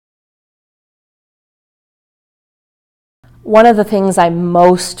One of the things I'm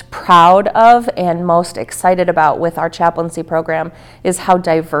most proud of and most excited about with our chaplaincy program is how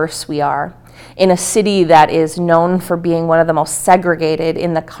diverse we are. In a city that is known for being one of the most segregated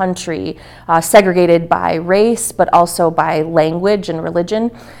in the country, segregated by race, but also by language and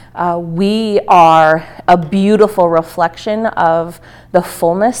religion, we are a beautiful reflection of the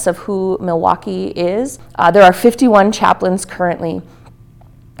fullness of who Milwaukee is. There are 51 chaplains currently.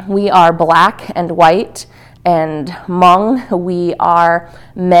 We are Black and white and Hmong. We are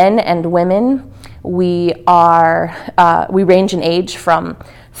men and women. We range in age from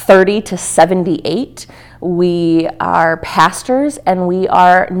 30 to 78. We are pastors and we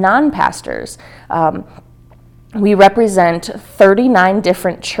are non-pastors. We represent 39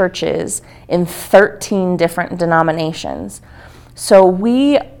 different churches in 13 different denominations. So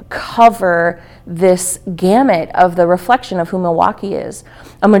we cover this gamut of the reflection of who Milwaukee is.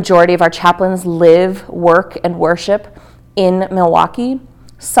 A majority of our chaplains live, work, and worship in Milwaukee.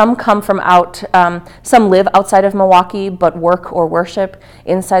 Some come from some live outside of Milwaukee, but work or worship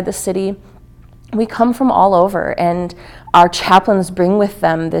inside the city. We come from all over, and our chaplains bring with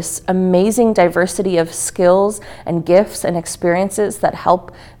them this amazing diversity of skills and gifts and experiences that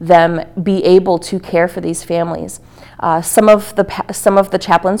help them be able to care for these families. Some of the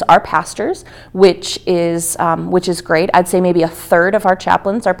chaplains are pastors, which is great. I'd say maybe a third of our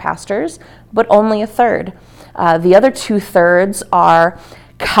chaplains are pastors, but only a third. The other 2/3 are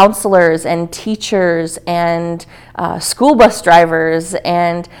counselors and teachers and school bus drivers,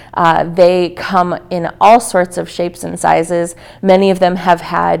 and they come in all sorts of shapes and sizes. Many of them have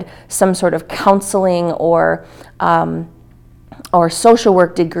had some sort of counseling or social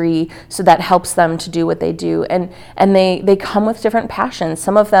work degree, so that helps them to do what they do. And they come with different passions.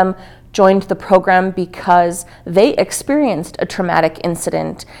 Some of them joined the program because they experienced a traumatic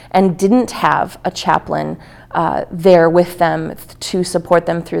incident and didn't have a chaplain there with them to support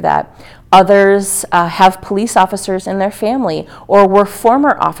them through that. Others have police officers in their family or were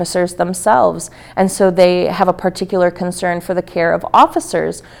former officers themselves, and so they have a particular concern for the care of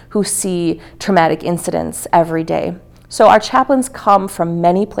officers who see traumatic incidents every day. So our chaplains come from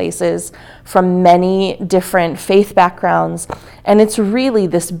many places, from many different faith backgrounds, and it's really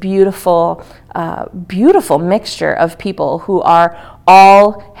this beautiful, beautiful mixture of people who are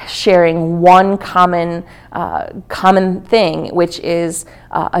all sharing one common thing, which is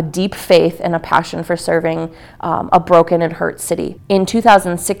a deep faith and a passion for serving a broken and hurt city. In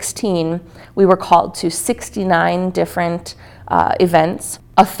 2016, we were called to 69 different events.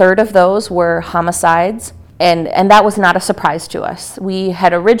 A third of those were homicides. And that was not a surprise to us. We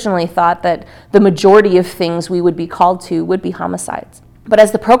had originally thought that the majority of things we would be called to would be homicides. But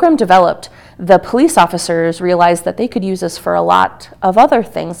as the program developed, the police officers realized that they could use us for a lot of other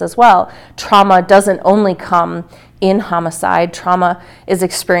things as well. Trauma doesn't only come in homicide. Trauma is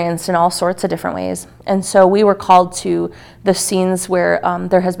experienced in all sorts of different ways. And so we were called to the scenes where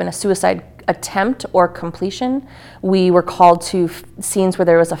there has been a suicide attempt or completion. We were called to scenes where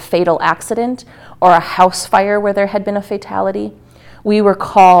there was a fatal accident or a house fire where there had been a fatality. We were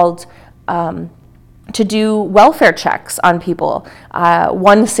called to do welfare checks on people.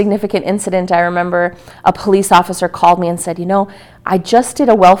 One significant incident, I remember a police officer called me and said, I just did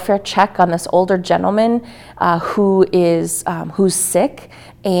a welfare check on this older gentleman who's sick,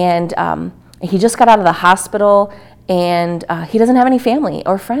 and he just got out of the hospital, and he doesn't have any family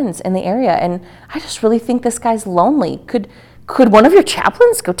or friends in the area, and I just really think this guy's lonely. Could one of your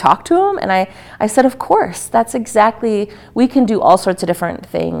chaplains go talk to him? And I said, of course. That's exactly, we can do all sorts of different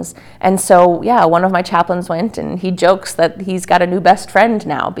things. And so, yeah, one of my chaplains went, and he jokes that he's got a new best friend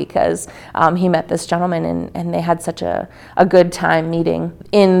now because he met this gentleman, and they had such a good time meeting.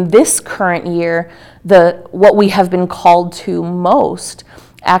 In this current year, what we have been called to most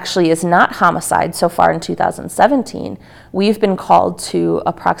actually is not homicide. So far in 2017, we've been called to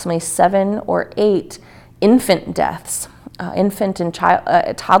approximately 7 or 8 infant deaths. Infant and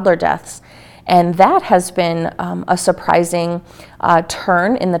toddler deaths. And that has been a surprising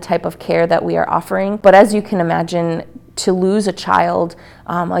turn in the type of care that we are offering. But as you can imagine, to lose a child,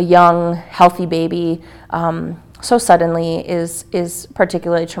 a young, healthy baby, so suddenly is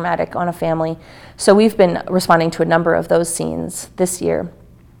particularly traumatic on a family. So we've been responding to a number of those scenes this year.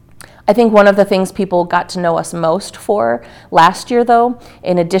 I think one of the things people got to know us most for last year, though,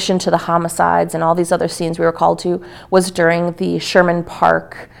 in addition to the homicides and all these other scenes we were called to, was during the Sherman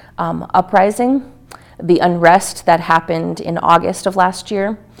Park uprising, the unrest that happened in August of last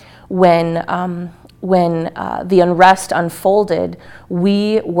year, when the unrest unfolded,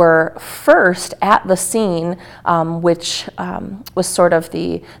 we were first at the scene, which was sort of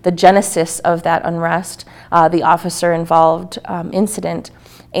the genesis of that unrest, the officer-involved incident.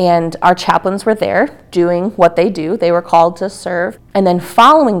 And our chaplains were there doing what they do. They were called to serve. And then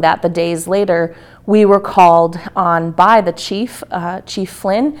following that, the days later, we were called on by the chief, Chief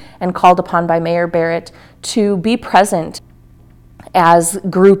Flynn, and called upon by Mayor Barrett to be present as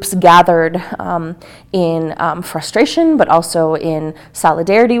groups gathered in frustration, but also in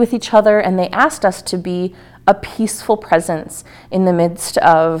solidarity with each other. And they asked us to be a peaceful presence in the midst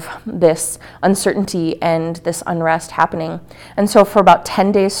of this uncertainty and this unrest happening. And so for about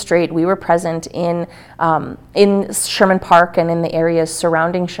 10 days straight, we were present in Sherman Park and in the areas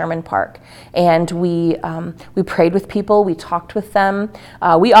surrounding Sherman Park. And we prayed with people, we talked with them,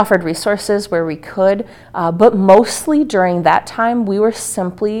 we offered resources where we could, but mostly during that time, we were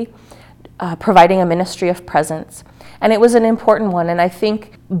simply providing a ministry of presence. And it was an important one. And I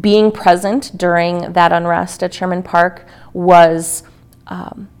think being present during that unrest at Sherman Park was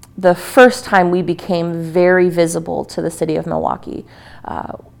the first time we became very visible to the city of Milwaukee.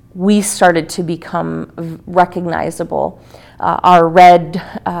 We started to become recognizable. Our red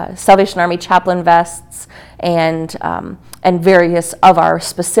Salvation Army chaplain vests and various of our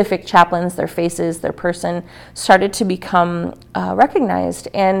specific chaplains, their faces, their person, started to become recognized.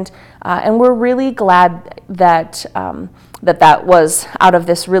 And we're really glad that that was out of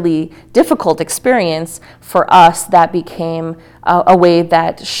this really difficult experience for us that became a way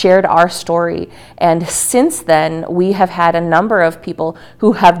that shared our story. And since then, we have had a number of people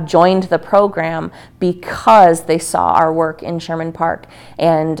who have joined the program because they saw our work in Sherman Park.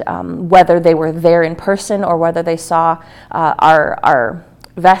 And whether they were there in person or whether they saw our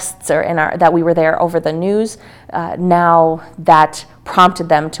vests or that we were there over the news, now that prompted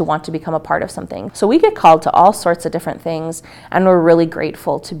them to want to become a part of something. So we get called to all sorts of different things, and we're really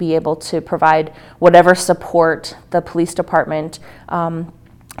grateful to be able to provide whatever support the police department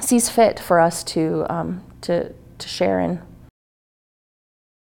sees fit for us to share in.